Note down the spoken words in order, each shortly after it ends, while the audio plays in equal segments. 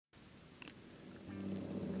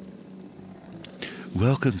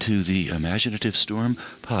Welcome to the Imaginative Storm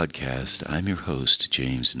podcast. I'm your host,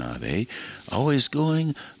 James Nave, always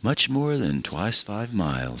going much more than twice 5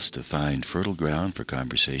 miles to find fertile ground for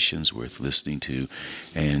conversations worth listening to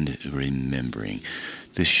and remembering.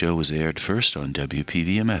 This show was aired first on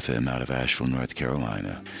WPVM-FM out of Asheville, North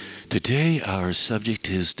Carolina. Today, our subject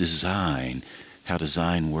is design, how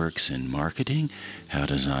design works in marketing, how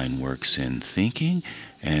design works in thinking,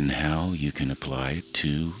 and how you can apply it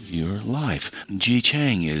to your life. Ji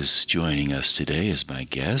Chang is joining us today as my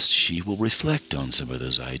guest. She will reflect on some of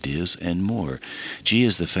those ideas and more. Ji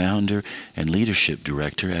is the founder and leadership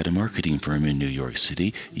director at a marketing firm in New York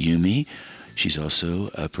City, Yumi. She's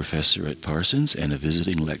also a professor at Parsons and a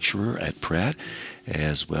visiting lecturer at Pratt,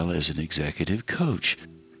 as well as an executive coach.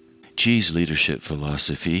 Ji's leadership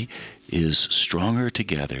philosophy is stronger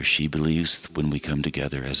together. She believes when we come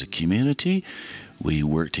together as a community, we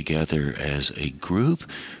work together as a group,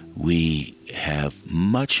 we have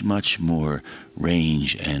much, much more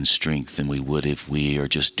range and strength than we would if we are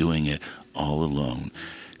just doing it all alone.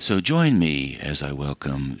 So join me as I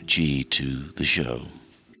welcome Ji to the show.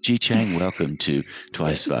 Ji Chang, welcome to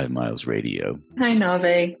Twice 5 Miles Radio. Hi,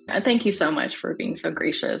 Nave. Thank you so much for being so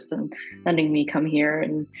gracious and letting me come here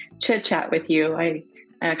and chit-chat with you. I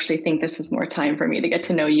actually think this is more time for me to get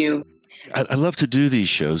to know you. I love to do these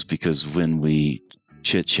shows because when we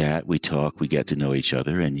chit-chat, we talk, we get to know each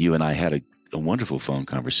other, and you and I had a wonderful phone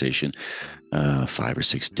conversation 5 or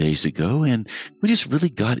 6 days ago, and we just really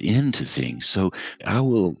got into things. So I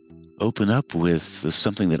will open up with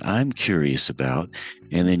something that I'm curious about,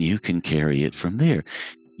 and then you can carry it from there.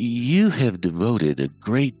 You have devoted a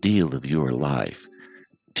great deal of your life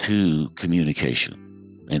to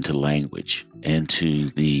communication and to language and to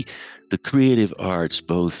the creative arts,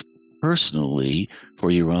 both personally for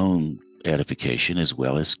your own edification as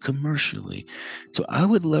well as commercially. So I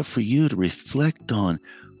would love for you to reflect on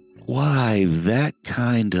why that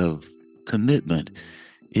kind of commitment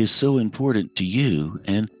is so important to you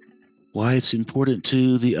and why it's important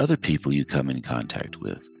to the other people you come in contact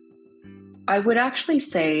with. I would actually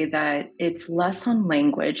say that it's less on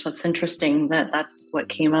language. That's interesting that that's what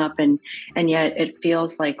came up. And yet it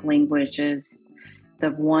feels like language is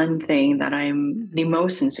the one thing that I'm the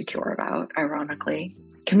most insecure about, ironically.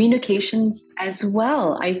 Communications as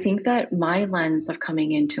well. I think that my lens of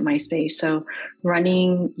coming into my space, so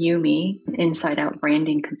running Yumi, Inside Out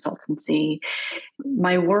Branding Consultancy,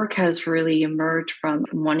 my work has really emerged from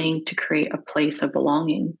wanting to create a place of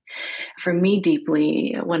belonging. For me,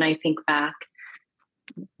 deeply, when I think back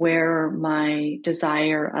where my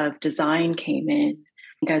desire of design came in,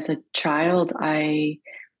 as a child, I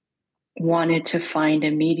wanted to find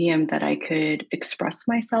a medium that I could express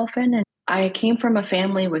myself in. And I came from a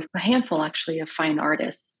family with a handful, actually, of fine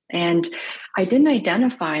artists. And I didn't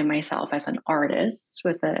identify myself as an artist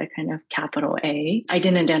with a kind of capital A. I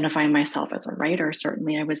didn't identify myself as a writer.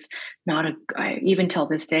 Certainly, I was not even till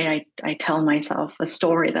this day, I tell myself a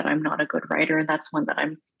story that I'm not a good writer. And that's one that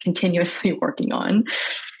I'm continuously working on.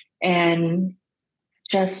 And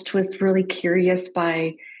just was really curious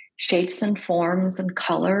by shapes and forms and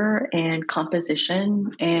color and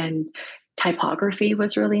composition, and typography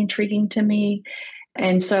was really intriguing to me.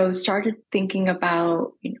 And so started thinking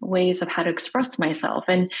about ways of how to express myself,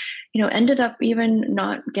 and ended up even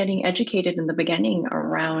not getting educated in the beginning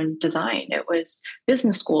around design. It was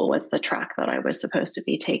business school was the track that I was supposed to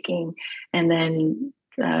be taking, and then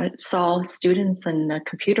saw students in a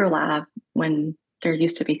computer lab when there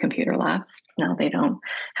used to be computer labs. Now they don't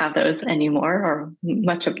have those anymore, or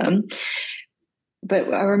much of them.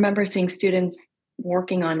 But I remember seeing students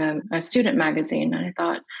working on a student magazine, and I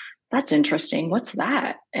thought, that's interesting. What's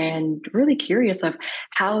that? And really curious of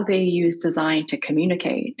how they use design to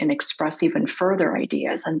communicate and express even further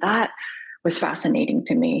ideas. And that was fascinating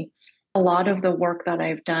to me. A lot of the work that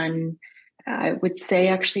I've done, I would say,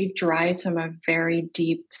 actually derives from a very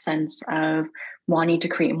deep sense of wanting to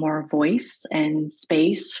create more voice and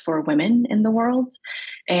space for women in the world.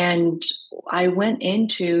 And I went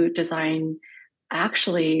into design.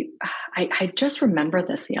 Actually, I just remember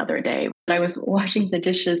this the other day. I was washing the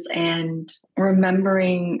dishes and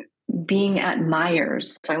remembering being at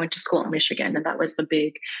Myers. So I went to school in Michigan, and that was the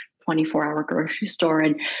big 24-hour grocery store.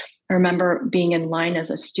 And I remember being in line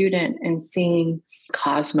as a student and seeing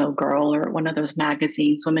Cosmo Girl, or one of those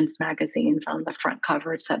magazines, women's magazines. On the front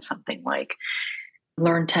cover, it said something like,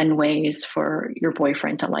 learn 10 ways for your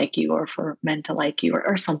boyfriend to like you, or for men to like you,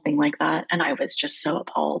 or something like that. And I was just so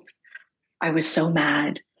appalled. I was so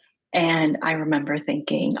mad. And I remember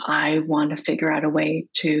thinking, I want to figure out a way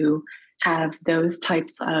to have those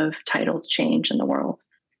types of titles change in the world.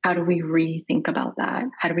 How do we rethink about that?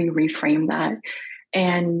 How do we reframe that?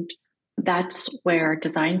 And that's where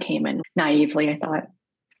design came in. Naively, I thought,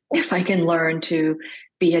 if I can learn to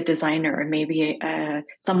be a designer and maybe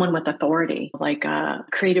someone with authority, like a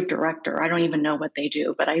creative director, I don't even know what they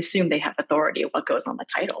do, but I assume they have authority of what goes on the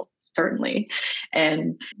title, certainly,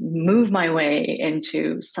 and move my way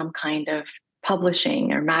into some kind of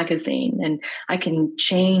publishing or magazine. And I can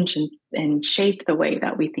change and shape the way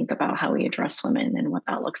that we think about how we address women and what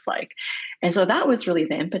that looks like. And so that was really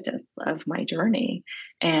the impetus of my journey.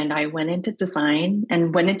 And I went into design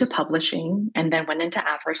and went into publishing and then went into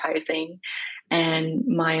advertising. And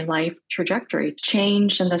my life trajectory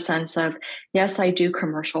changed in the sense of, yes, I do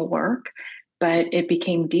commercial work, but it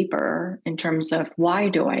became deeper in terms of why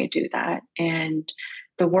do I do that? And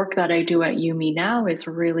the work that I do at YUME now is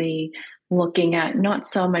really looking at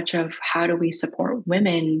not so much of how do we support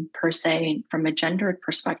women per se from a gendered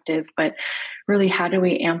perspective, but really how do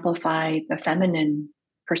we amplify the feminine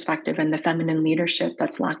perspective and the feminine leadership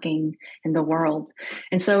that's lacking in the world.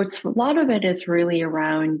 And so it's a lot of it is really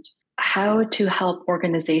around how to help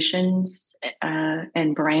organizations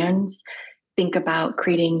and brands think about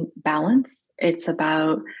creating balance. It's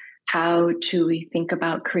about how do we think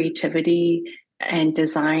about creativity and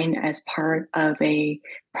design as part of a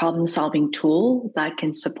problem solving tool that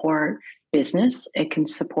can support business, it can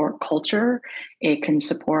support culture, it can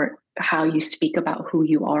support how you speak about who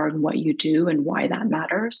you are and what you do and why that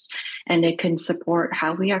matters. And it can support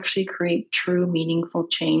how we actually create true, meaningful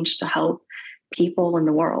change to help people in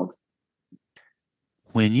the world.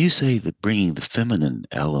 When you say that bringing the feminine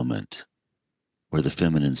element or the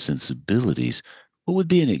feminine sensibilities, what would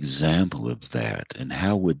be an example of that? And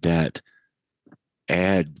how would that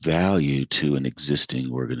add value to an existing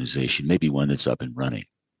organization, maybe one that's up and running?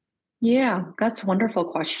 Yeah, that's a wonderful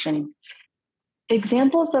question.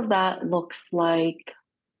 Examples of that looks like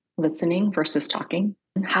listening versus talking.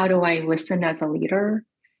 How do I listen as a leader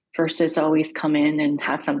versus always come in and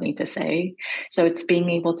have something to say? So it's being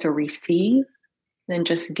able to receive than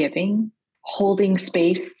just giving, holding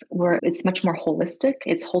space where it's much more holistic.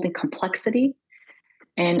 It's holding complexity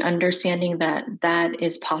and understanding that that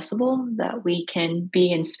is possible, that we can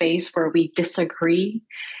be in space where we disagree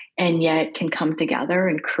and yet can come together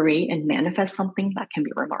and create and manifest something that can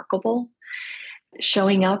be remarkable.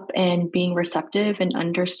 Showing up and being receptive and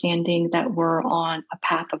understanding that we're on a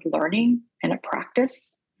path of learning and a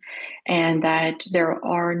practice, and that there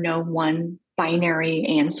are no one binary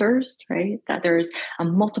answers, right? That there's a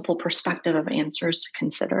multiple perspective of answers to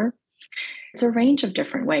consider. It's a range of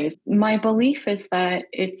different ways. My belief is that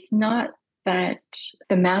it's not that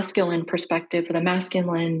the masculine perspective or the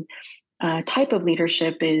masculine type of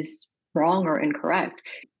leadership is wrong or incorrect.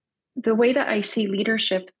 The way that I see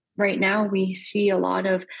leadership right now, we see a lot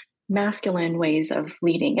of masculine ways of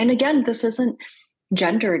leading. And again, this isn't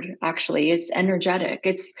gendered, actually, it's energetic.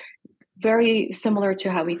 It's very similar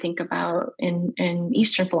to how we think about in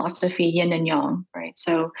Eastern philosophy, yin and yang, right?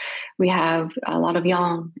 So we have a lot of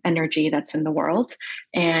yang energy that's in the world,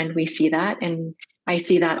 and we see that. And I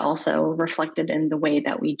see that also reflected in the way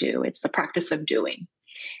that we do. It's the practice of doing.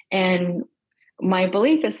 And my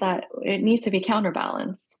belief is that it needs to be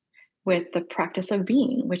counterbalanced with the practice of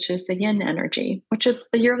being, which is the yin energy, which is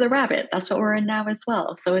the year of the rabbit. That's what we're in now as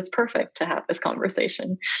well. So it's perfect to have this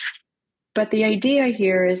conversation. But the idea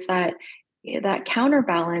here is that that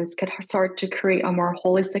counterbalance could start to create a more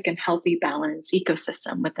holistic and healthy balance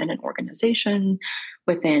ecosystem within an organization,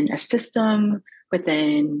 within a system,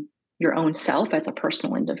 within your own self as a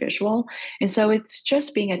personal individual. And so it's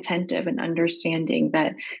just being attentive and understanding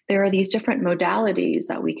that there are these different modalities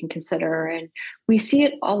that we can consider. And we see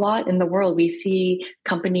it a lot in the world. We see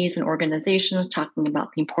companies and organizations talking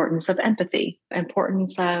about the importance of empathy,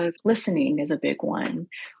 importance of listening is a big one,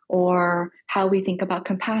 or how we think about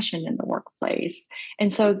compassion in the workplace.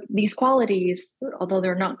 And so these qualities, although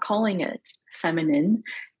they're not calling it feminine,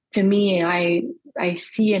 to me, I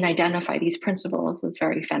see and identify these principles as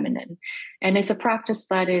very feminine. And it's a practice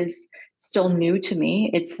that is still new to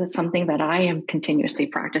me. It's something that I am continuously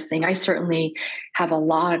practicing. I certainly have a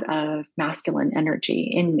lot of masculine energy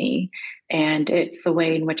in me. And it's the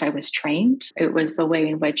way in which I was trained. It was the way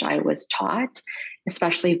in which I was taught,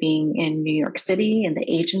 especially being in New York City in the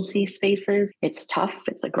agency spaces. It's tough,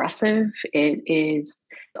 it's aggressive, it is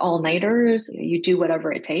all-nighters, you do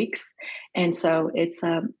whatever it takes. And so it's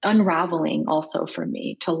unraveling also for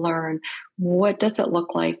me to learn what does it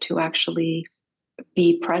look like to actually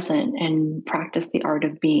be present and practice the art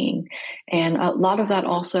of being. And a lot of that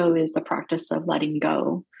also is the practice of letting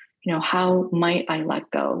go. You know, how might I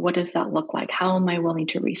let go? What does that look like? How am I willing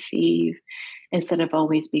to receive? instead of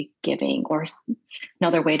always be giving. Or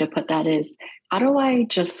another way to put that is, how do I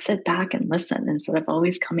just sit back and listen instead of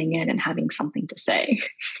always coming in and having something to say?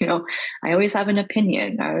 You know, I always have an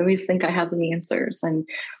opinion. I always think I have the answers. And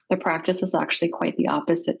the practice is actually quite the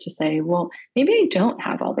opposite, to say, well, maybe I don't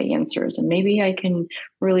have all the answers. And maybe I can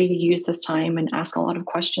really use this time and ask a lot of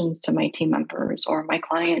questions to my team members or my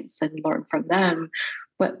clients and learn from them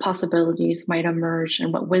what possibilities might emerge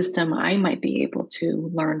and what wisdom I might be able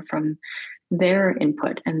to learn from their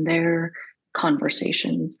input and their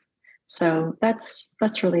conversations. So that's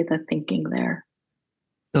really the thinking there.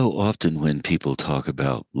 So often when people talk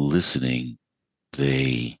about listening,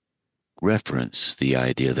 they reference the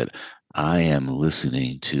idea that I am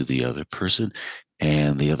listening to the other person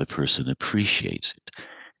and the other person appreciates it.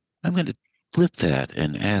 I'm going to flip that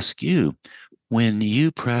and ask you, when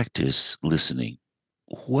you practice listening,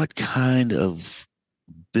 what kind of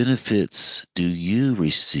benefits do you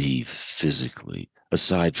receive physically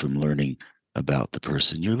aside from learning about the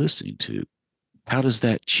person you're listening to? How does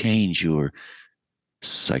that change your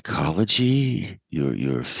psychology,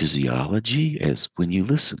 your physiology as when you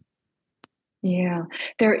listen? Yeah,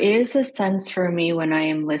 there is a sense for me when I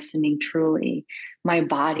am listening truly, my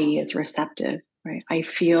body is receptive, right? I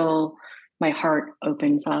feel my heart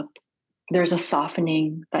opens up. There's a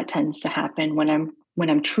softening that tends to happen when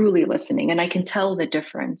I'm truly listening, and I can tell the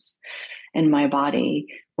difference in my body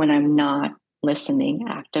when I'm not listening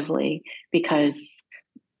actively, because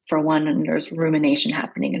for one, there's rumination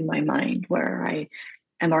happening in my mind where I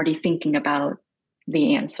am already thinking about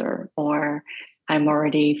the answer, or I'm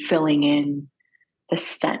already filling in the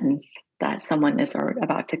sentence that someone is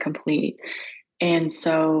about to complete. And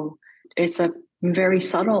so it's a very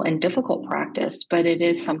subtle and difficult practice, but it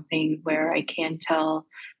is something where I can tell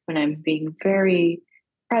when I'm being very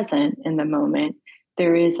present in the moment,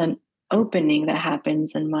 there is an opening that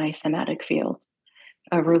happens in my somatic field,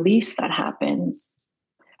 a release that happens,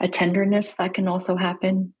 a tenderness that can also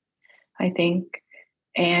happen, I think.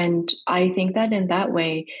 And I think that in that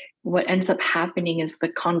way, what ends up happening is the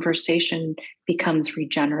conversation becomes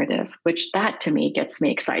regenerative, which that to me gets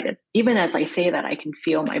me excited. Even as I say that, I can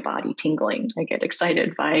feel my body tingling. I get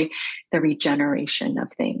excited by the regeneration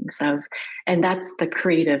of things and that's the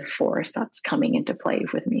creative force that's coming into play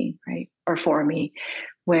with me, right? Or for me,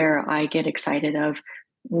 where I get excited of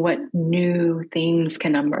what new things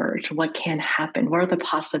can emerge, what can happen, what are the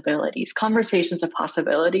possibilities. Conversations of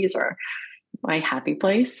possibilities are my happy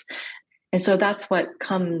place. And so that's what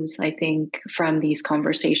comes, I think, from these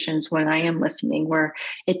conversations when I am listening, where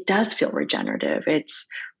it does feel regenerative. It's,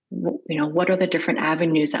 what are the different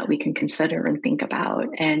avenues that we can consider and think about?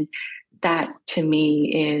 And that to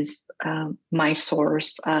me is my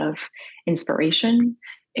source of inspiration.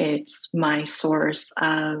 It's my source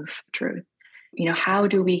of truth. How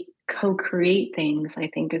do we co-create things, I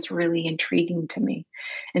think, is really intriguing to me,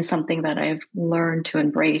 and something that I've learned to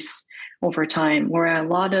embrace over time, where a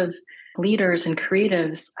lot of leaders and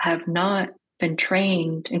creatives have not been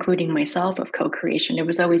trained, including myself, of co-creation. It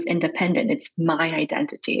was always independent. It's my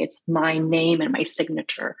identity. It's my name and my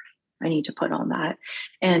signature I need to put on that.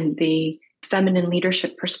 And the feminine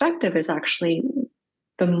leadership perspective is actually,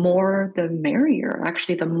 the more the merrier.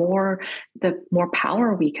 Actually, the more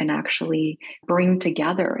power we can actually bring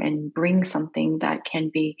together and bring something that can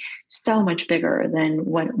be so much bigger than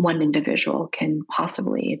what one individual can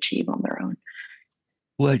possibly achieve on their own.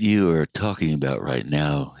 What you are talking about right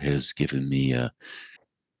now has given me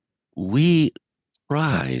we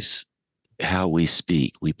prize how we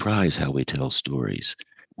speak. We prize how we tell stories.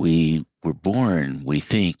 We were born, we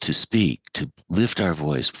think, to speak, to lift our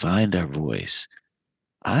voice, find our voice.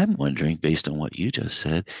 I'm wondering, based on what you just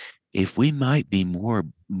said, if we might be more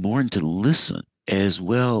born to listen as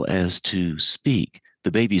well as to speak.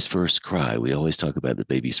 The baby's first cry. We always talk about the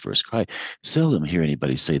baby's first cry. Seldom hear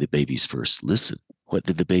anybody say the baby's first listen. What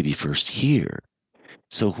did the baby first hear?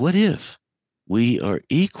 So what if we are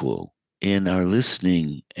equal in our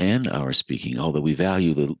listening and our speaking, although we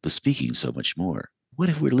value the speaking so much more? What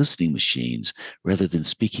if we're listening machines rather than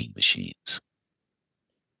speaking machines?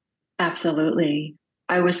 Absolutely.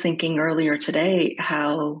 I was thinking earlier today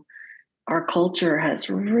how our culture has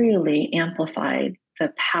really amplified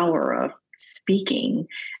the power of speaking,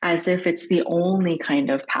 as if it's the only kind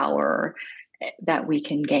of power that we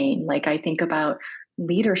can gain. Like, I think about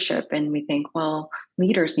leadership and we think, well,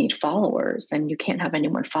 leaders need followers, and you can't have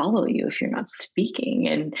anyone follow you if you're not speaking.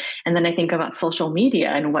 And then I think about social media,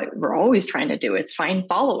 and what we're always trying to do is find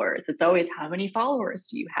followers. It's always, how many followers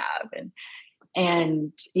do you have?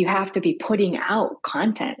 And you have to be putting out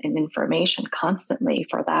content and information constantly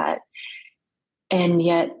for that And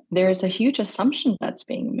yet there's a huge assumption that's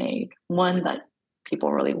being made, one that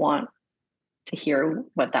people really want to hear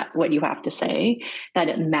what you have to say, that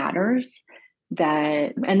it matters,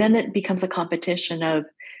 that and then it becomes a competition of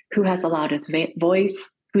who has the loudest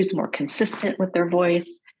voice, who's more consistent with their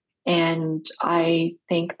voice. And I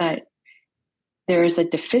think that there is a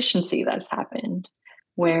deficiency that's happened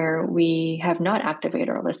where we have not activated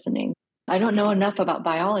our listening. I don't know enough about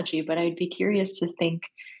biology, but I'd be curious to think,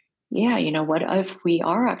 yeah, what if we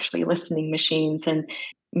are actually listening machines and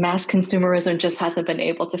mass consumerism just hasn't been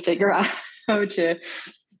able to figure out how to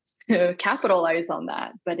capitalize on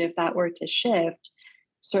that? But if that were to shift,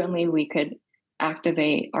 certainly we could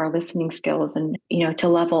activate our listening skills and, to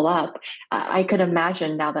level up. I could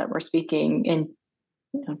imagine now that we're speaking in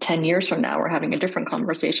 10 years from now, we're having a different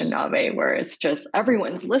conversation, Nave, where it's just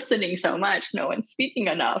everyone's listening so much, no one's speaking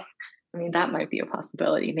enough. I mean, that might be a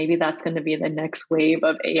possibility. Maybe that's going to be the next wave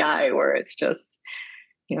of AI where it's just,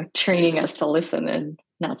 training us to listen and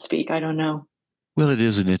not speak. I don't know. Well, it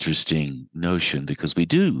is an interesting notion because we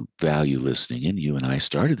do value listening. And you and I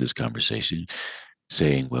started this conversation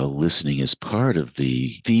saying, well, listening is part of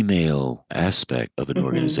the female aspect of an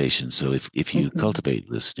organization. So if you cultivate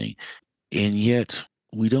listening, and yet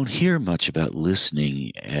we don't hear much about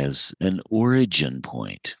listening as an origin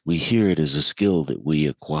point. We hear it as a skill that we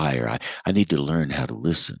acquire. I need to learn how to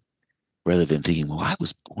listen rather than thinking, well, I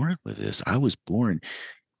was born with this. I was born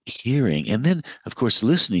hearing. And then, of course,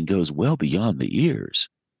 listening goes well beyond the ears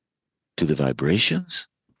to the vibrations,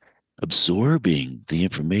 absorbing the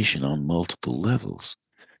information on multiple levels.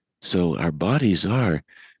 So our bodies are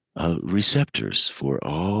receptors for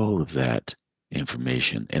all of that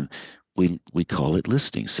information. And we call it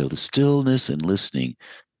listening. So the stillness and listening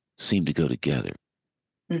seem to go together.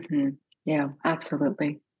 Mm-hmm. Yeah,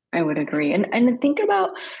 absolutely. I would agree. And think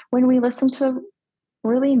about when we listen to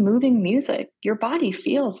really moving music, your body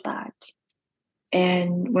feels that.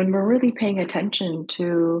 And when we're really paying attention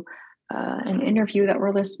to an interview that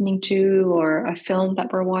we're listening to or a film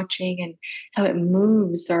that we're watching and how it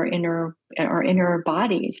moves our inner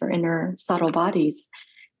bodies, our inner subtle bodies.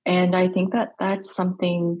 And I think that that's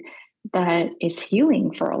something that is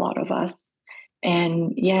healing for a lot of us.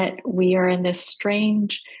 And yet we are in this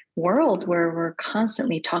strange world where we're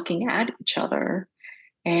constantly talking at each other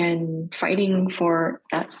and fighting for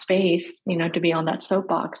that space, to be on that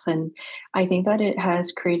soapbox. And I think that it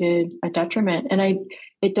has created a detriment. And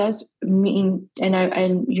it does mean,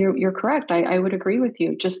 and you're correct. I would agree with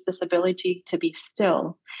you. Just this ability to be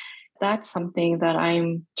still. That's something that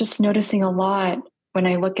I'm just noticing a lot when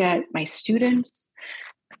I look at my students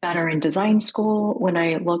that are in design school, when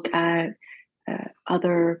I look at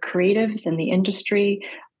other creatives in the industry,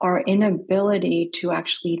 our inability to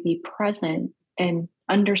actually be present and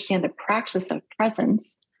understand the practice of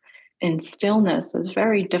presence and stillness is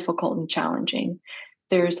very difficult and challenging.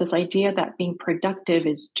 There's this idea that being productive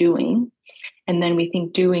is doing, and then we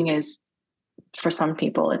think doing is, for some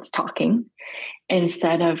people, it's talking,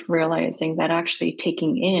 instead of realizing that actually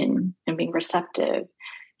taking in and being receptive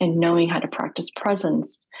and knowing how to practice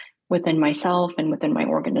presence within myself and within my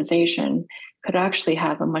organization could actually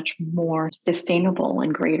have a much more sustainable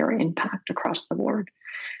and greater impact across the board.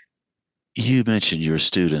 You mentioned your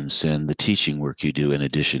students and the teaching work you do in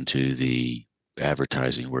addition to the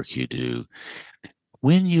advertising work you do.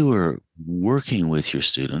 When you are working with your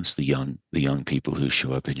students, the young people who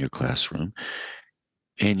show up in your classroom,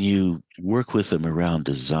 and you work with them around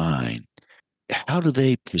design, how do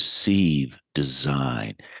they perceive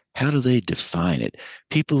design? How do they define it?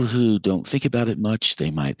 People who don't think about it much,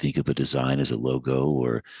 they might think of a design as a logo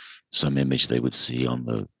or some image they would see on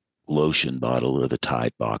the lotion bottle or the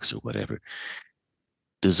Tide box or whatever.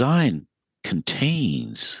 Design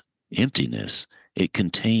contains emptiness. It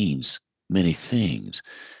contains many things.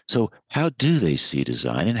 So how do they see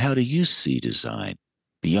design, and how do you see design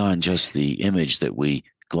beyond just the image that we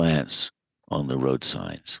glance on the road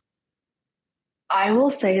signs? I will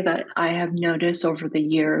say that I have noticed over the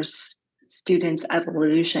years students'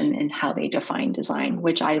 evolution in how they define design,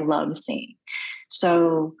 which I love seeing.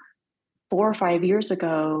 So 4 or 5 years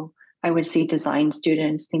ago, I would see design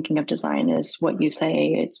students thinking of design as what you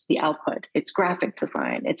say, it's the output, it's graphic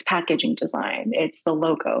design, it's packaging design, it's the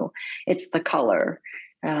logo, it's the color.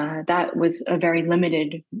 That was a very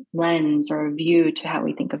limited lens or view to how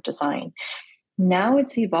we think of design. Now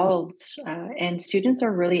it's evolved, and students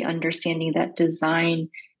are really understanding that design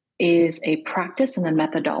is a practice and a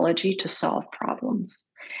methodology to solve problems.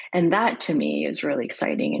 And that to me is really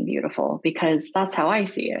exciting and beautiful because that's how I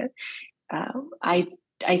see it.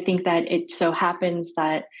 I think that it so happens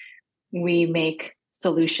that we make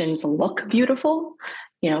solutions look beautiful,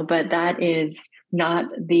 but that is not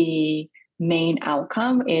the main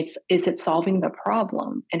outcome. It's, is it solving the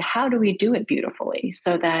problem, and how do we do it beautifully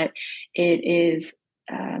so that it is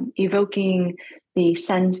evoking the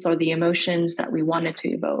sense or the emotions that we want it to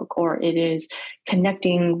evoke, or it is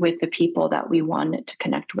connecting with the people that we want it to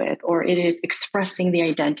connect with, or it is expressing the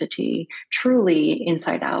identity truly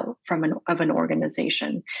inside out of an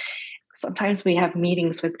organization. Sometimes we have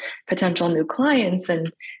meetings with potential new clients,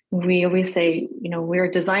 and we always say,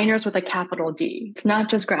 we're designers with a capital D. It's not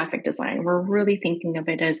just graphic design. We're really thinking of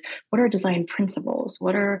it as, what are design principles?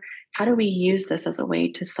 How do we use this as a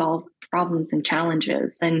way to solve problems and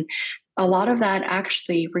challenges? And a lot of that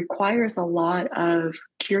actually requires a lot of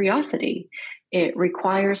curiosity. It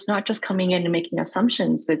requires not just coming in and making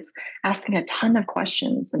assumptions, it's asking a ton of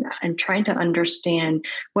questions and trying to understand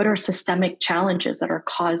what are systemic challenges that are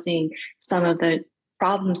causing some of the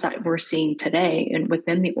problems that we're seeing today and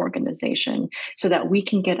within the organization, so that we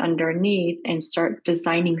can get underneath and start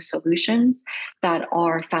designing solutions that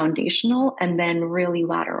are foundational and then really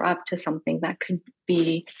ladder up to something that could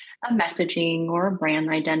be a messaging or a brand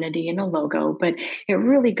identity and a logo, but it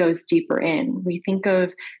really goes deeper in. We think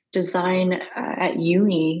of design at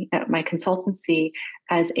uni, at my consultancy,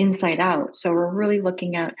 as inside out. So we're really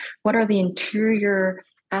looking at what are the interior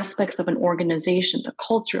aspects of an organization, the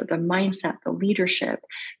culture, the mindset, the leadership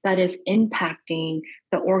that is impacting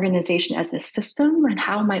the organization as a system, and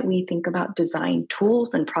how might we think about design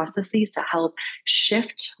tools and processes to help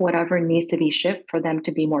shift whatever needs to be shifted for them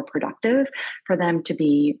to be more productive, for them to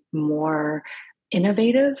be more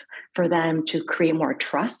innovative, for them to create more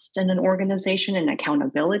trust in an organization and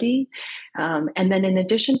accountability. And then in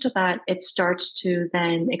addition to that, it starts to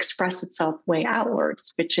then express itself way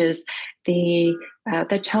outwards, which is the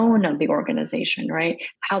tone of the organization, right?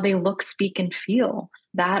 How they look, speak, and feel.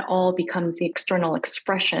 That all becomes the external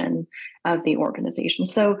expression of the organization.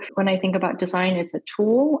 So when I think about design, it's a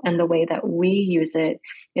tool, and the way that we use it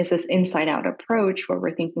is this inside out approach where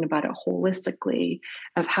we're thinking about it holistically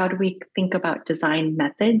of how do we think about design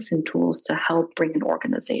methods and tools to help bring an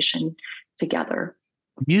organization together.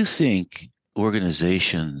 You think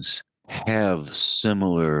organizations have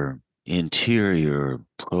similar interior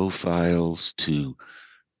profiles to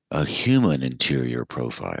a human interior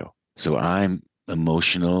profile? So I'm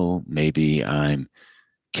emotional, maybe I'm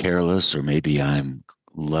careless, or maybe I'm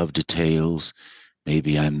love details,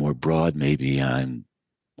 maybe I'm more broad, maybe I'm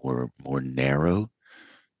more narrow,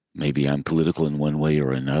 maybe I'm political in one way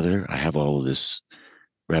or another. I have all of this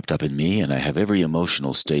wrapped up in me, and I have every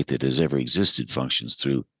emotional state that has ever existed functions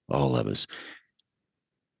through all of us.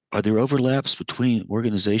 Are there overlaps between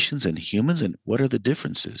organizations and humans, and what are the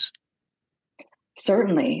differences?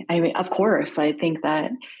 Certainly. I mean, of course, I think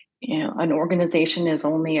that an organization is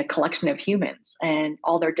only a collection of humans and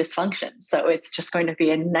all their dysfunctions. So it's just going to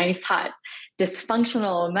be a nice, hot,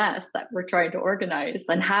 dysfunctional mess that we're trying to organize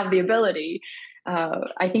and have the ability.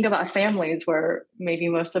 I think about families where maybe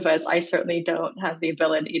most of us, I certainly don't have the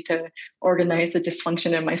ability to organize the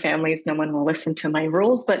dysfunction in my families. No one will listen to my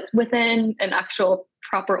rules, but within an actual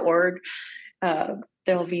proper org,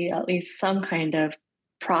 there'll be at least some kind of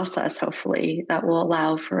process, hopefully, that will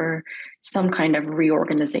allow for some kind of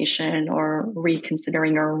reorganization or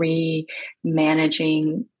reconsidering or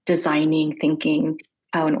remanaging, designing, thinking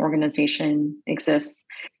how an organization exists.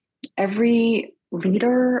 Every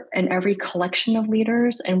leader and every collection of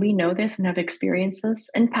leaders, and we know this and have experienced this,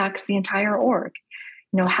 impacts the entire org.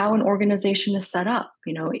 How an organization is set up.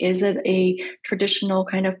 Is it a traditional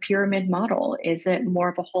kind of pyramid model? Is it more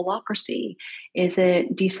of a holacracy? Is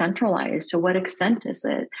it decentralized? To what extent is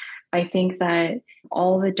it? I think that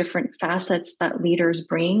all the different facets that leaders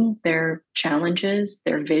bring, their challenges,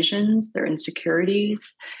 their visions, their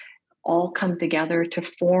insecurities, all come together to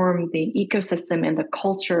form the ecosystem and the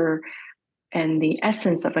culture and the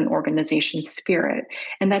essence of an organization's spirit.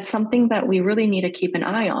 And that's something that we really need to keep an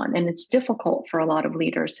eye on. And it's difficult for a lot of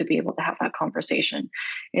leaders to be able to have that conversation.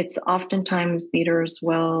 It's oftentimes leaders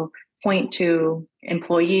will point to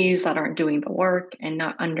employees that aren't doing the work and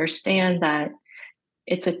not understand that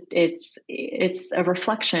it's a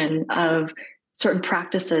reflection of certain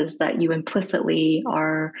practices that you implicitly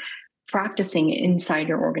are practicing inside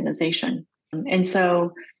your organization. And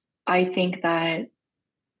so I think that,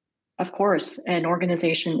 of course, an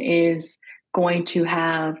organization is going to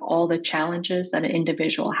have all the challenges that an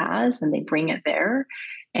individual has, and they bring it there.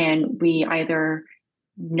 And we either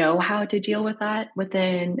know how to deal with that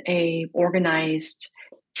within a organized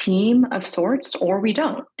team of sorts, or we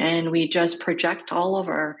don't. And we just project all of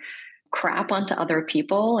our crap onto other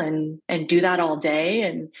people and do that all day.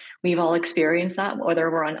 And we've all experienced that, whether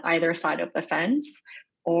we're on either side of the fence,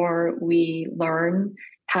 or we learn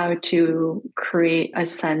how to create a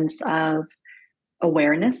sense of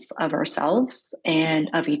awareness of ourselves and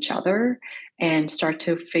of each other, and start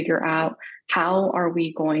to figure out how are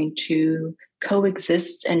we going to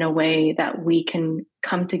coexist in a way that we can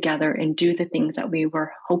come together and do the things that we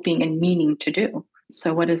were hoping and meaning to do.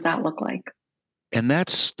 So what does that look like? And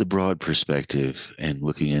that's the broad perspective and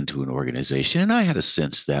looking into an organization. And I had a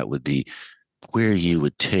sense that would be where you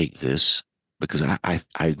would take this, because I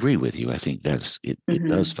agree with you. I think that's it, it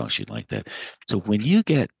does Mm-hmm. function like that. So when you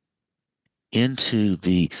get into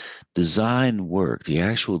the design work, the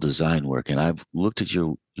actual design work, and I've looked at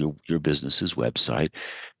your business's website,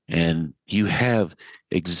 and you have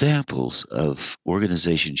examples of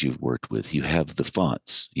organizations you've worked with. You have the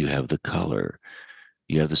fonts, you have the color,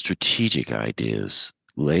 you have the strategic ideas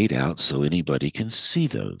laid out so anybody can see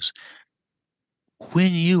those.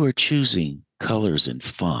 When you are choosing colors and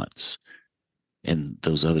fonts and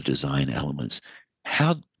those other design elements,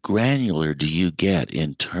 how granular do you get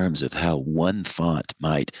in terms of how one font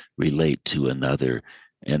might relate to another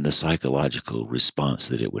and the psychological response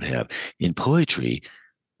that it would have? In poetry,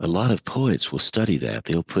 a lot of poets will study that.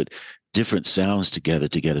 They'll put different sounds together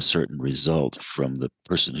to get a certain result from the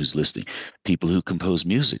person who's listening. People who compose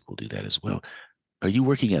music will do that as well. Are you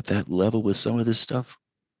working at that level with some of this stuff?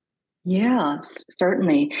 Yeah,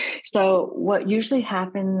 certainly. So, what usually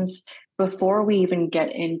happens before we even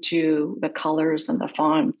get into the colors and the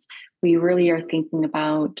fonts, we really are thinking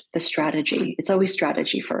about the strategy. It's always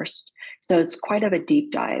strategy first. So, it's quite of a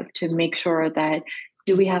deep dive to make sure that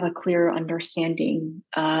do we have a clear understanding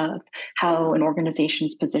of how an organization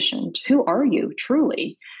is positioned? Who are you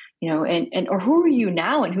truly? And or who are you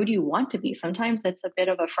now and who do you want to be? Sometimes it's a bit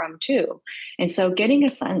of a from too. And so getting a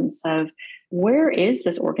sense of where is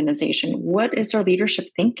this organization? What is their leadership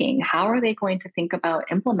thinking? How are they going to think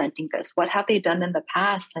about implementing this? What have they done in the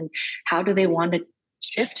past? And how do they want to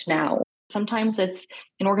shift now? Sometimes it's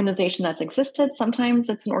an organization that's existed, sometimes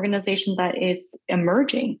it's an organization that is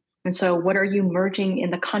emerging. And so, what are you merging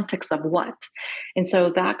in the context of what? And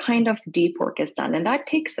so, that kind of deep work is done. And that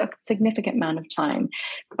takes a significant amount of time.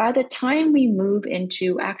 By the time we move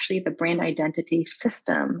into actually the brand identity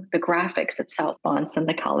system, the graphics itself, fonts and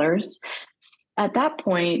the colors, at that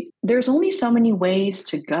point, there's only so many ways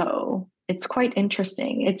to go. It's quite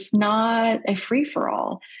interesting. It's not a free for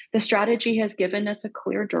all. The strategy has given us a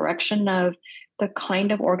clear direction of the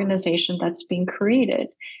kind of organization that's being created.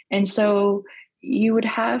 And so you would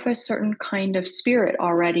have a certain kind of spirit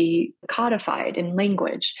already codified in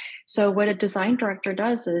language. So, what a design director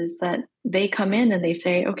does is that they come in and they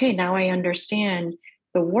say, okay, now I understand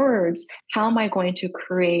the words. How am I going to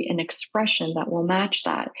create an expression that will match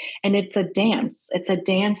that? And it's a dance. It's a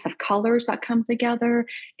dance of colors that come together.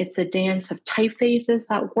 It's a dance of typefaces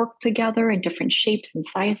that work together in different shapes and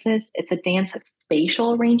sizes. It's a dance of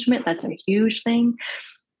spatial arrangement. That's a huge thing.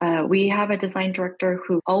 We have a design director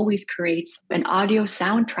who always creates an audio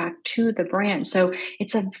soundtrack to the brand. So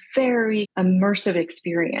it's a very immersive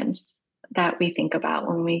experience that we think about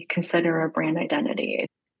when we consider a brand identity.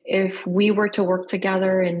 If we were to work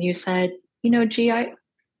together and you said, gee, I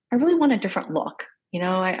really want a different look.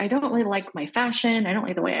 I don't really like my fashion. I don't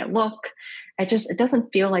like the way I look. It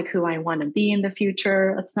doesn't feel like who I want to be in the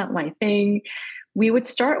future. That's not my thing. We would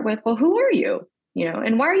start with, well, who are you?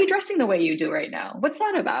 And why are you dressing the way you do right now? What's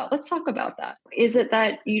that about? Let's talk about that. Is it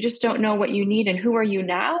that you just don't know what you need and who are you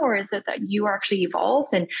now? Or is it that you are actually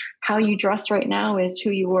evolved and how you dress right now is who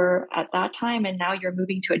you were at that time and now you're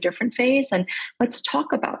moving to a different phase? And let's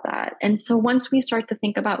talk about that. And so once we start to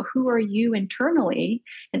think about who are you internally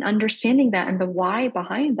and understanding that and the why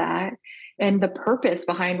behind that and the purpose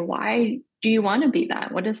behind why do you want to be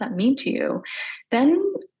that? What does that mean to you? Then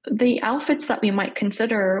the outfits that we might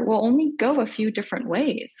consider will only go a few different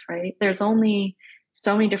ways, right? There's only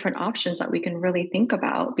so many different options that we can really think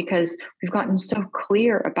about because we've gotten so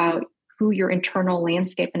clear about who your internal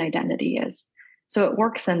landscape and identity is. So it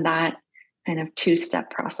works in that kind of two-step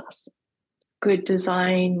process. Good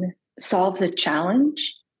design solves a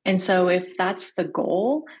challenge. And so if that's the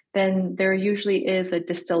goal, then there usually is a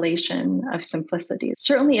distillation of simplicity. It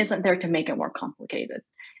certainly isn't there to make it more complicated.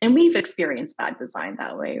 And we've experienced bad design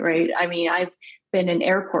that way, right? I mean, I've been in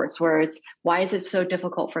airports where it's, why is it so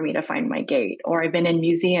difficult for me to find my gate? Or I've been in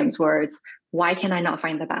museums where it's, why can I not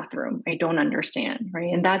find the bathroom? I don't understand,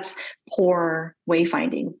 right? And that's poor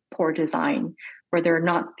wayfinding, poor design, where they're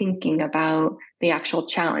not thinking about the actual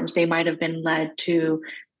challenge. They might have been led to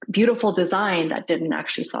beautiful design that didn't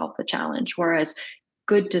actually solve the challenge. Whereas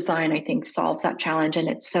good design, I think, solves that challenge and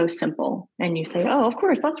it's so simple. And you say, oh, of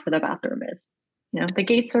course, that's where the bathroom is. The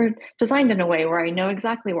gates are designed in a way where I know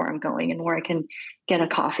exactly where I'm going and where I can get a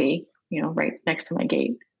coffee. right next to my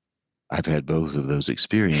gate. I've had both of those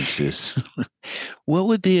experiences. What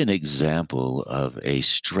would be an example of a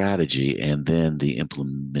strategy and then the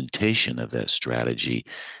implementation of that strategy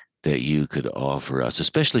that you could offer us,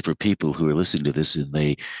 especially for people who are listening to this and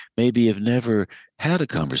they maybe have never had a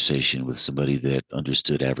conversation with somebody that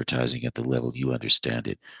understood advertising at the level you understand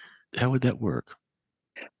it? How would that work?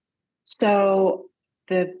 So,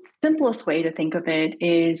 the simplest way to think of it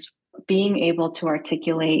is being able to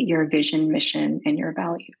articulate your vision, mission, and your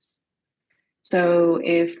values. So,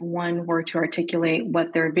 if one were to articulate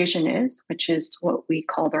what their vision is, which is what we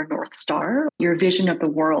call their North Star, your vision of the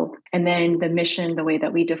world, and then the mission, the way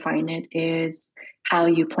that we define it, is how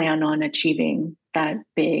you plan on achieving that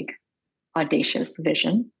big, audacious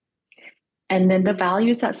vision. And then the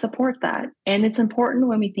values that support that. And it's important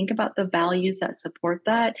when we think about the values that support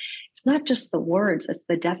that, it's not just the words, it's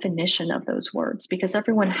the definition of those words, because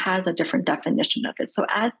everyone has a different definition of it. So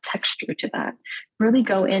add texture to that. Really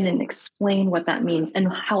go in and explain what that means in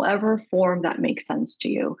however form that makes sense to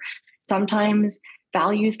you. Sometimes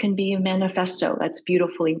values can be a manifesto that's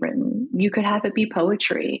beautifully written. You could have it be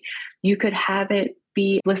poetry. You could have it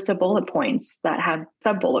be list of bullet points that have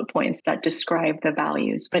sub bullet points that describe the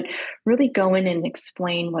values, but really go in and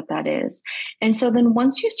explain what that is. And so then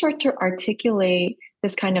once you start to articulate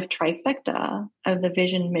this kind of trifecta of the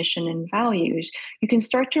vision, mission, and values, you can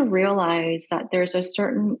start to realize that there's a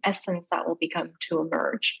certain essence that will become to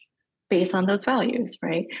emerge based on those values,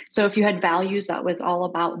 right? So if you had values that was all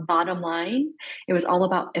about bottom line, it was all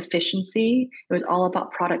about efficiency, it was all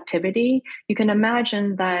about productivity, you can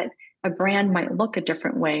imagine that a brand might look a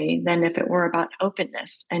different way than if it were about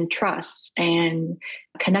openness and trust and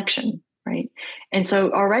connection, right? And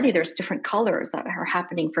so already there's different colors that are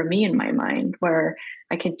happening for me in my mind where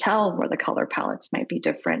I can tell where the color palettes might be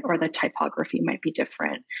different, or the typography might be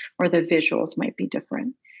different, or the visuals might be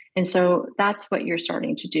different. And so that's what you're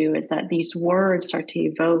starting to do, is that these words start to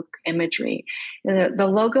evoke imagery. The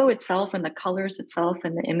logo itself and the colors itself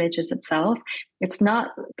and the images itself, it's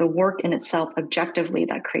not the work in itself objectively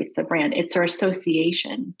that creates the brand. It's our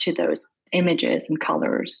association to those images and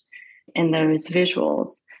colors and those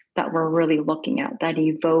visuals that we're really looking at that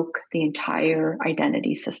evoke the entire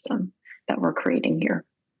identity system that we're creating here.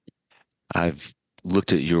 I've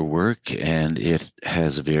looked at your work and it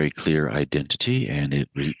has a very clear identity and it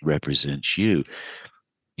represents you.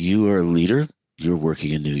 You are a leader. You're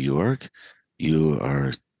working in New York. You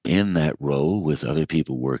are in that role with other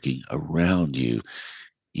people working around you.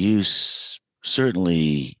 You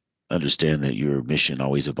certainly understand that your mission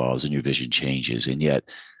always evolves and your vision changes. And yet,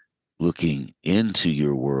 looking into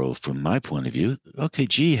your world from my point of view, okay,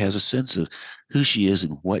 G has a sense of who she is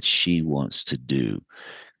and what she wants to do.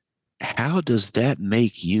 How does that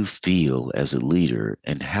make you feel as a leader?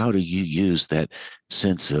 And how do you use that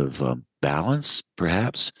sense of balance,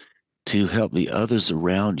 perhaps, to help the others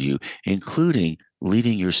around you, including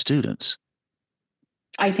leading your students?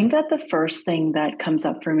 I think that the first thing that comes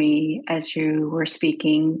up for me as you were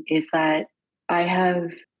speaking is that I have,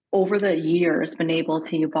 over the years, been able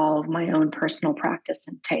to evolve my own personal practice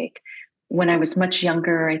and take. When I was much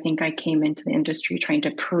younger, I think I came into the industry trying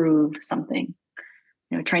to prove something,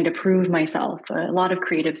 trying to prove myself. A lot of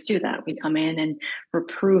creatives do that. We come in and we're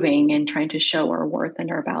proving and trying to show our worth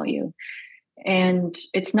and our value. And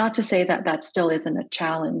it's not to say that that still isn't a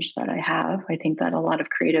challenge that I have. I think that a lot of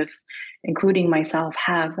creatives, including myself,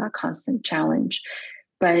 have that constant challenge.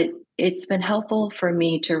 But it's been helpful for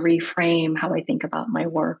me to reframe how I think about my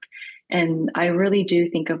work. And I really do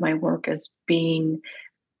think of my work as being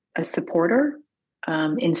a supporter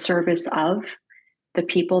in service of the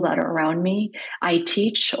people that are around me. I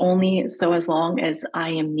teach only so as long as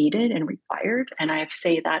I am needed and required. And I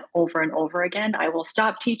say that over and over again. I will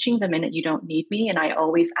stop teaching the minute you don't need me. And I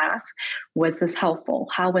always ask, was this helpful?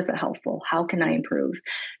 How was it helpful? How can I improve?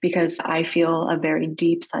 Because I feel a very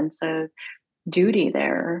deep sense of duty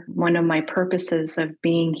there. One of my purposes of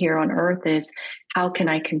being here on earth is, how can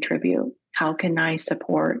I contribute? How can I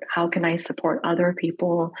support? How can I support other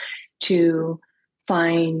people to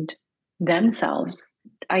find themselves?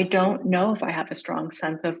 I don't know if I have a strong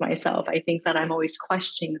sense of myself. I think that I'm always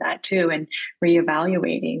questioning that too and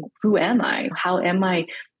reevaluating, who am I? How am I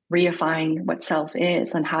reifying what self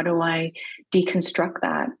is? And how do I deconstruct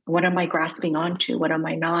that? What am I grasping onto? What am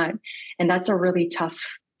I not? And that's a really tough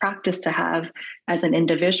practice to have as an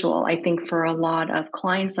individual. I think for a lot of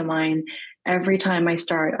clients of mine, every time I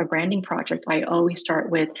start a branding project, I always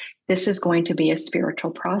start with, this is going to be a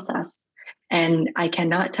spiritual process. And I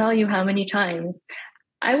cannot tell you how many times,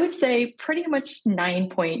 I would say pretty much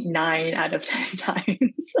 9.9 out of 10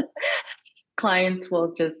 times, clients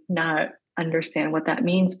will just not understand what that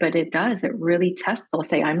means, but it does. It really tests. They'll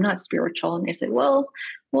say, I'm not spiritual. And they say, well,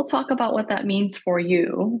 we'll talk about what that means for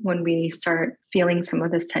you when we start feeling some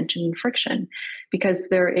of this tension and friction, because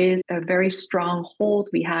there is a very strong hold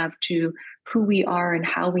we have to who we are and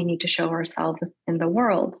how we need to show ourselves in the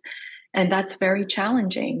world. And that's very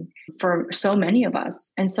challenging for so many of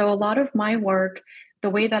us. And so a lot of my work, the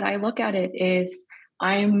way that I look at it is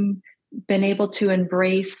I'm been able to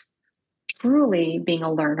embrace truly being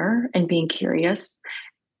a learner and being curious.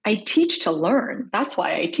 I teach to learn. That's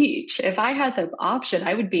why I teach. If I had the option,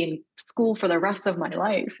 I would be in school for the rest of my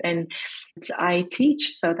life. And I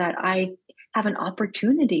teach so that I have an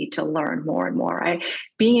opportunity to learn more and more.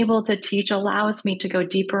 Being able to teach allows me to go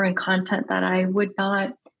deeper in content that I would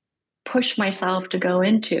not push myself to go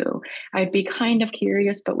into. I'd be kind of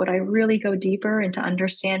curious, but would I really go deeper into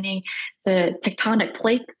understanding the tectonic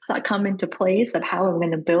plates that come into place of how I'm going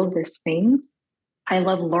to build this thing? I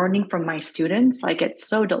love learning from my students. I get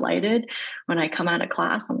so delighted when I come out of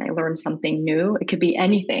class and I learn something new. It could be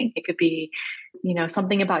anything. It could be,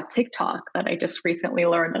 something about TikTok that I just recently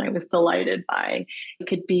learned and I was delighted by. It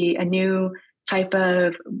could be a new type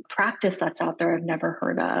of practice that's out there I've never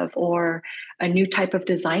heard of, or a new type of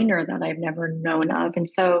designer that I've never known of. And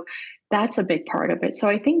so that's a big part of it. So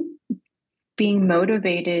I think being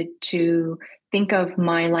motivated to think of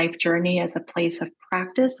my life journey as a place of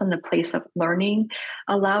practice and a place of learning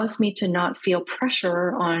allows me to not feel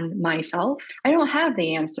pressure on myself. I don't have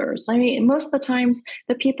the answers. I mean, most of the times,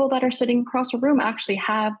 the people that are sitting across a room actually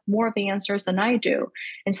have more of the answers than I do.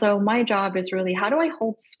 And so my job is really, how do I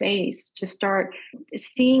hold space to start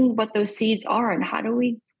seeing what those seeds are, and how do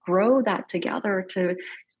we grow that together to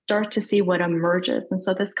start to see what emerges? And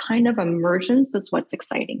so this kind of emergence is what's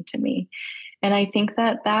exciting to me. And I think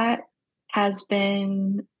that has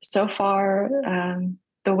been so far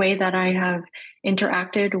the way that I have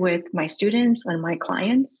interacted with my students and my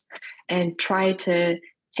clients and try to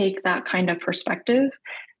take that kind of perspective.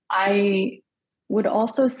 I would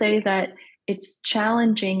also say that it's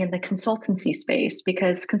challenging in the consultancy space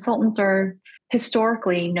because consultants are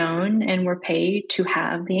historically known and were paid to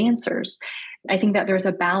have the answers. I think that there's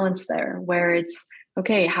a balance there where it's,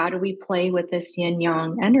 okay, how do we play with this yin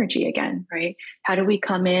yang energy again, right? How do we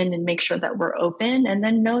come in and make sure that we're open and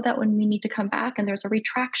then know that when we need to come back and there's a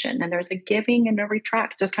retraction and there's a giving and a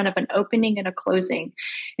retract, there's kind of an opening and a closing.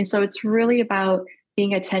 And so it's really about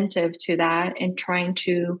being attentive to that and trying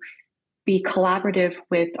to be collaborative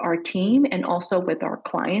with our team and also with our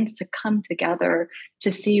clients to come together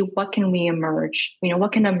to see what can we emerge,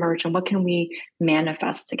 what can emerge and what can we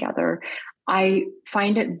manifest together. I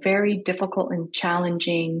find it very difficult and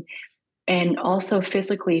challenging and also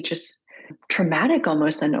physically just traumatic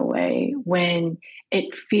almost in a way when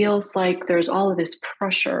it feels like there's all of this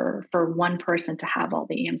pressure for one person to have all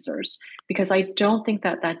the answers, because I don't think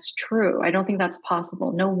that that's true. I don't think that's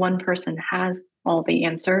possible. No one person has all the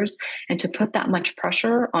answers, and to put that much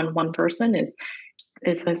pressure on one person is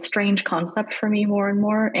a strange concept for me more and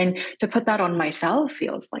more. And to put that on myself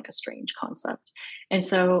feels like a strange concept. And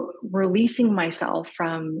so releasing myself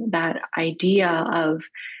from that idea of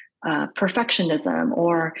perfectionism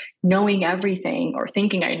or knowing everything or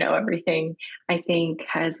thinking I know everything, I think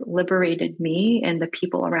has liberated me and the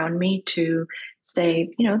people around me to say,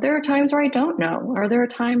 there are times where I don't know, or there are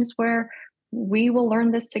times where we will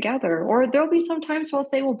learn this together. Or there'll be some times where I'll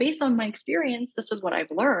say, well, based on my experience, this is what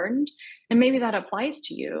I've learned. And maybe that applies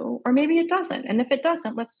to you, or maybe it doesn't. And if it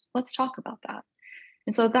doesn't, let's talk about that.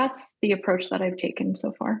 And so that's the approach that I've taken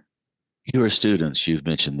so far. Your students, you've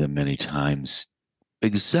mentioned them many times.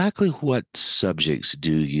 Exactly what subjects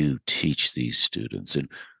do you teach these students, and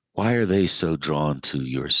why are they so drawn to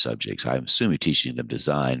your subjects? I'm assuming teaching them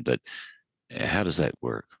design, but how does that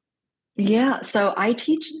work? Yeah, so I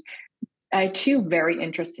teach two very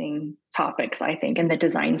interesting topics, I think, in the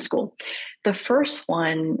design school. The first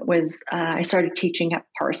one was I started teaching at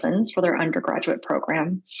Parsons for their undergraduate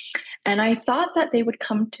program. And I thought that they would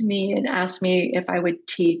come to me and ask me if I would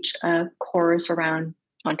teach a course around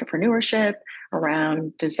entrepreneurship,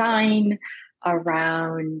 around design,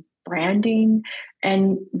 around branding.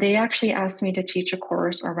 And they actually asked me to teach a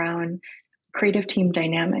course around creative team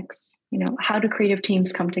dynamics. How do creative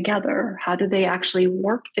teams come together? How do they actually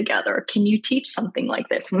work together? Can you teach something like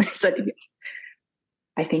this? And I said,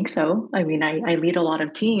 I think so. I mean, I lead a lot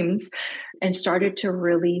of teams, and started to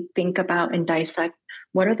really think about and dissect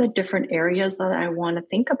what are the different areas that I want to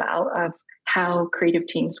think about of how creative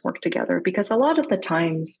teams work together. Because a lot of the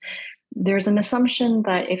times there's an assumption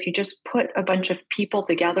that if you just put a bunch of people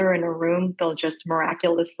together in a room, they'll just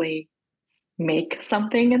miraculously make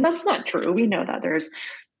something. And that's not true. We know that there's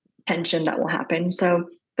tension that will happen. So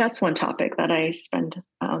that's one topic that I spend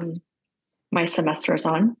my semesters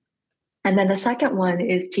on. And then the second one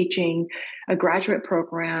is teaching a graduate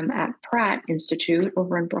program at Pratt Institute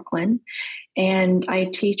over in Brooklyn. And I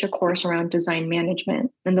teach a course around design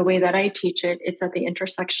management. And the way that I teach it, it's at the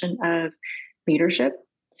intersection of leadership,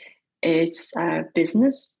 it's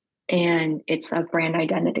business, and it's a brand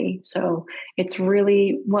identity. So it's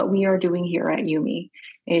really what we are doing here at UME.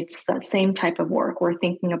 It's that same type of work. We're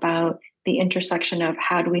thinking about the intersection of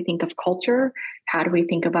how do we think of culture? How do we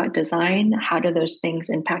think about design? How do those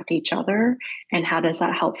things impact each other? And how does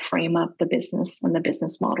that help frame up the business and the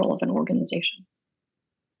business model of an organization?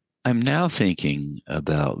 I'm now thinking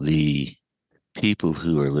about the people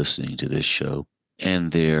who are listening to this show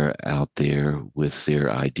and they're out there with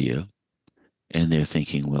their idea and they're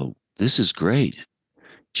thinking, well, this is great.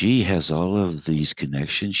 G has all of these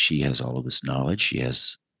connections. She has all of this knowledge. She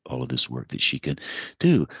has all of this work that she can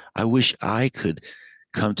do. I wish I could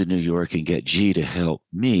come to New York and get G to help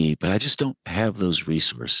me, but I just don't have those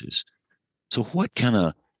resources. So what can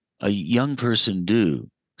a young person do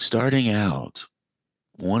starting out,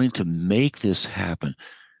 wanting to make this happen?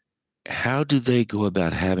 How do they go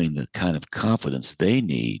about having the kind of confidence they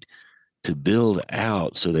need to build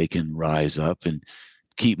out so they can rise up and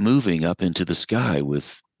keep moving up into the sky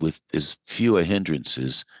with as few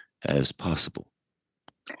hindrances as possible?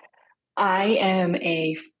 I am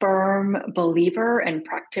a firm believer and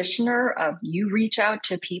practitioner of you reach out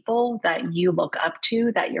to people that you look up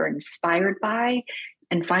to, that you're inspired by,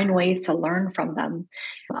 and find ways to learn from them.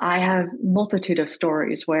 I have multitude of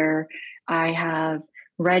stories where I have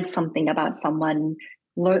read something about someone,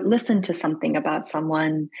 listened to something about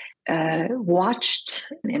someone, watched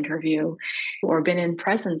an interview, or been in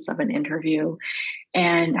presence of an interview,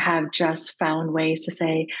 and have just found ways to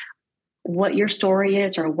say, what your story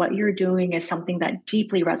is or what you're doing is something that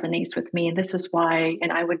deeply resonates with me. And this is why,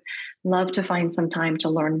 and I would love to find some time to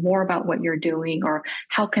learn more about what you're doing, or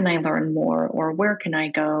how can I learn more, or where can I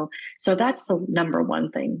go? So that's the number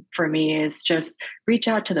one thing for me, is just reach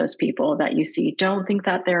out to those people that you see. Don't think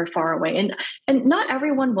that they're far away. And not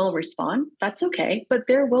everyone will respond. That's okay. But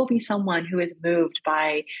there will be someone who is moved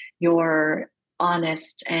by your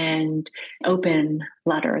honest and open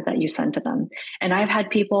letter that you send to them. And I've had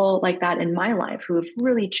people like that in my life who have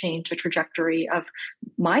really changed the trajectory of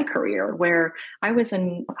my career, where I was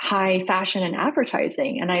in high fashion and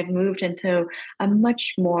advertising, and I've moved into a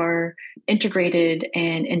much more integrated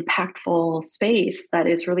and impactful space that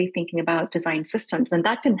is really thinking about design systems. And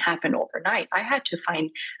that didn't happen overnight. I had to find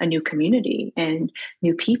a new community and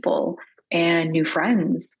new people and new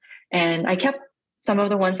friends. And I kept some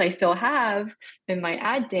of the ones I still have in my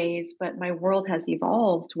ad days, but my world has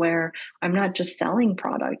evolved where I'm not just selling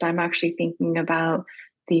product. I'm actually thinking about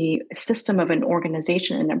the system of an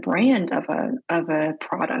organization and a brand of a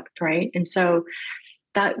product, right? And so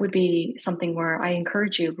that would be something where I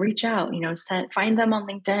encourage you, reach out, find them on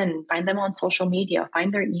LinkedIn, find them on social media,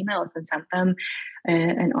 find their emails and send them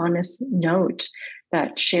an honest note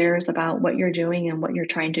that shares about what you're doing and what you're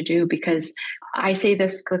trying to do. Because I say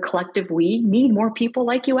this, the collective we need more people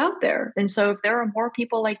like you out there. And so if there are more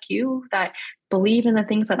people like you that believe in the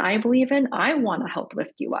things that I believe in, I want to help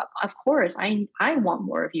lift you up. Of course, I want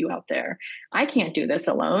more of you out there. I can't do this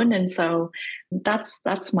alone. And so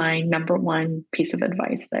that's my number one piece of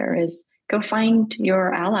advice there, is go find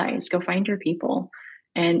your allies, go find your people,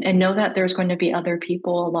 and know that there's going to be other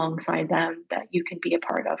people alongside them that you can be a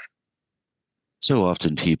part of. So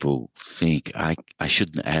often people think I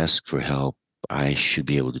shouldn't ask for help. I should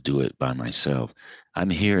be able to do it by myself. I'm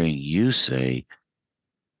hearing you say,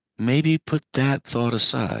 maybe put that thought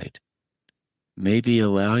aside. Maybe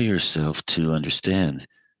allow yourself to understand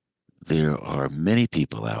there are many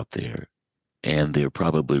people out there and they're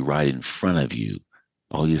probably right in front of you.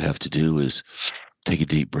 All you have to do is take a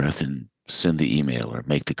deep breath and send the email or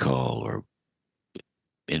make the call or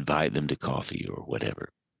invite them to coffee or whatever.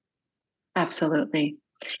 Absolutely.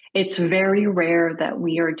 It's very rare that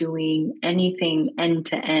we are doing anything end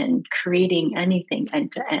to end, creating anything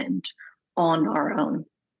end to end on our own.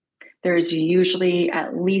 There's usually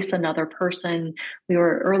at least another person. We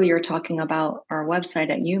were earlier talking about our website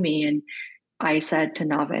at UME, and I said to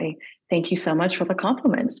Nave, thank you so much for the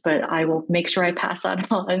compliments, but I will make sure I pass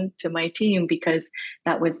that on to my team, because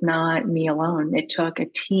that was not me alone. It took a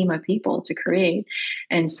team of people to create.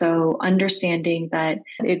 And so understanding that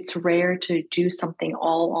it's rare to do something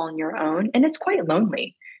all on your own, and it's quite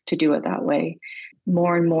lonely to do it that way.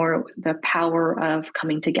 More and more, the power of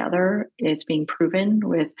coming together is being proven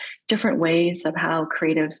with different ways of how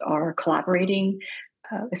creatives are collaborating,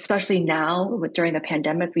 especially now during the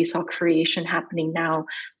pandemic, we saw creation happening now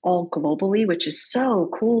all globally, which is so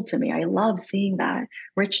cool to me. I love seeing that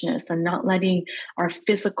richness and not letting our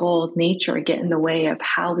physical nature get in the way of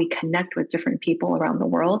how we connect with different people around the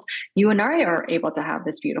world. You and I are able to have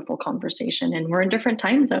this beautiful conversation, and we're in different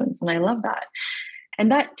time zones, and I love that.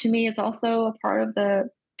 And that to me is also a part of the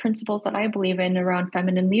principles that I believe in around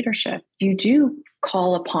feminine leadership. You do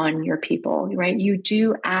call upon your people, right? You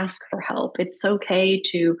do ask for help. It's okay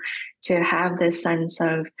to have this sense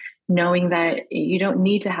of knowing that you don't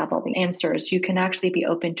need to have all the answers. You can actually be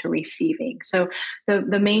open to receiving. So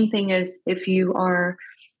the main thing is, if you are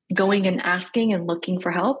going and asking and looking for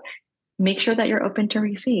help, make sure that you're open to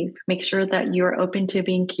receive. Make sure that you're open to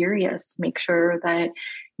being curious. Make sure that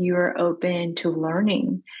you're open to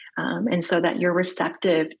learning, and so that you're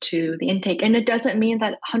receptive to the intake. And it doesn't mean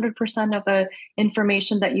that 100% of the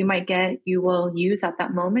information that you might get you will use at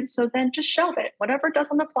that moment. So then just shelve it. Whatever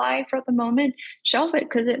doesn't apply for the moment, shelve it,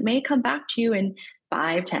 because it may come back to you in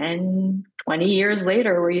 5, 10, 20 years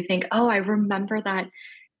later, where you think, oh, I remember that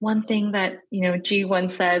one thing that G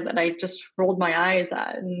once said that I just rolled my eyes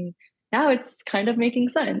at, and now it's kind of making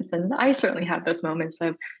sense. And I certainly have those moments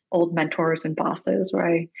of old mentors and bosses where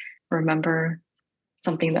I remember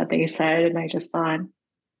something that they said and I just thought,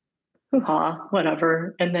 hoo-ha,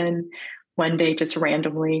 whatever. And then one day, just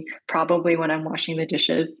randomly, probably when I'm washing the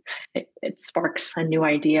dishes, it sparks a new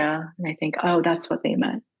idea. And I think, oh, that's what they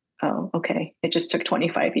meant. Oh, okay. It just took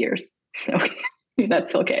 25 years. Okay,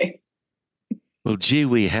 that's okay. Well, G,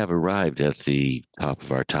 we have arrived at the top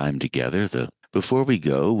of our time together. Before we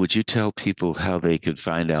go, would you tell people how they could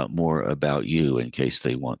find out more about you in case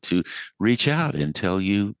they want to reach out and tell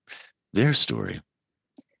you their story?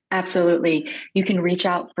 Absolutely. You can reach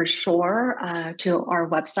out for sure to our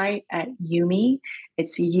website at UME.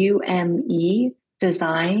 It's UME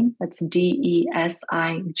Design. That's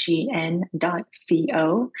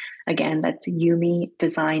DESIGN.co. Again, that's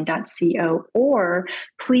UMEdesign.co. Or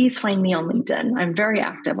please find me on LinkedIn. I'm very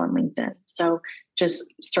active on LinkedIn. So just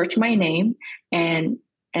search my name and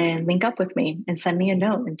link up with me and send me a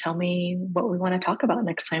note and tell me what we want to talk about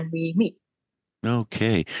next time we meet.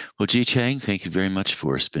 Okay. Well, Ji Chang, thank you very much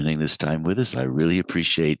for spending this time with us. I really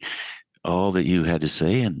appreciate all that you had to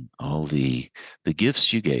say and all the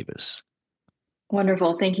gifts you gave us.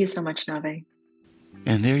 Wonderful. Thank you so much, Nave.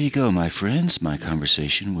 And there you go, my friends, my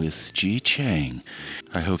conversation with Ji Chang.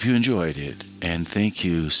 I hope you enjoyed it. And thank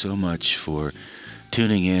you so much for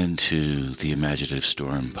tuning in to the Imaginative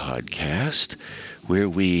Storm podcast, where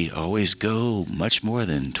we always go much more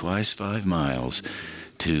than twice 5 miles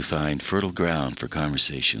to find fertile ground for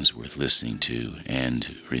conversations worth listening to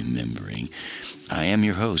and remembering. I am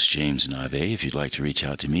your host, James Nave. If you'd like to reach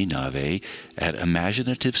out to me, Nave at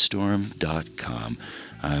imaginativestorm.com.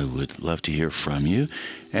 I would love to hear from you.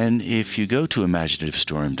 And if you go to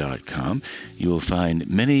imaginativestorm.com, you will find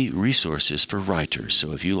many resources for writers.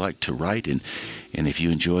 So if you like to write and if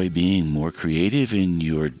you enjoy being more creative in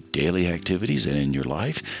your daily activities and in your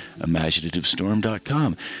life,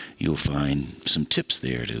 imaginativestorm.com, you'll find some tips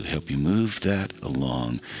there to help you move that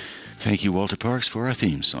along. Thank you, Walter Parks, for our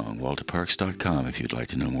theme song, walterparks.com, if you'd like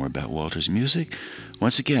to know more about Walter's music.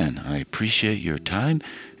 Once again, I appreciate your time.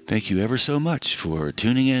 Thank you ever so much for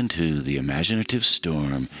tuning in to the Imaginative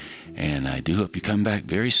Storm, and I do hope you come back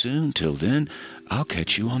very soon. Till then, I'll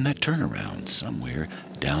catch you on that turnaround somewhere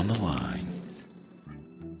down the line.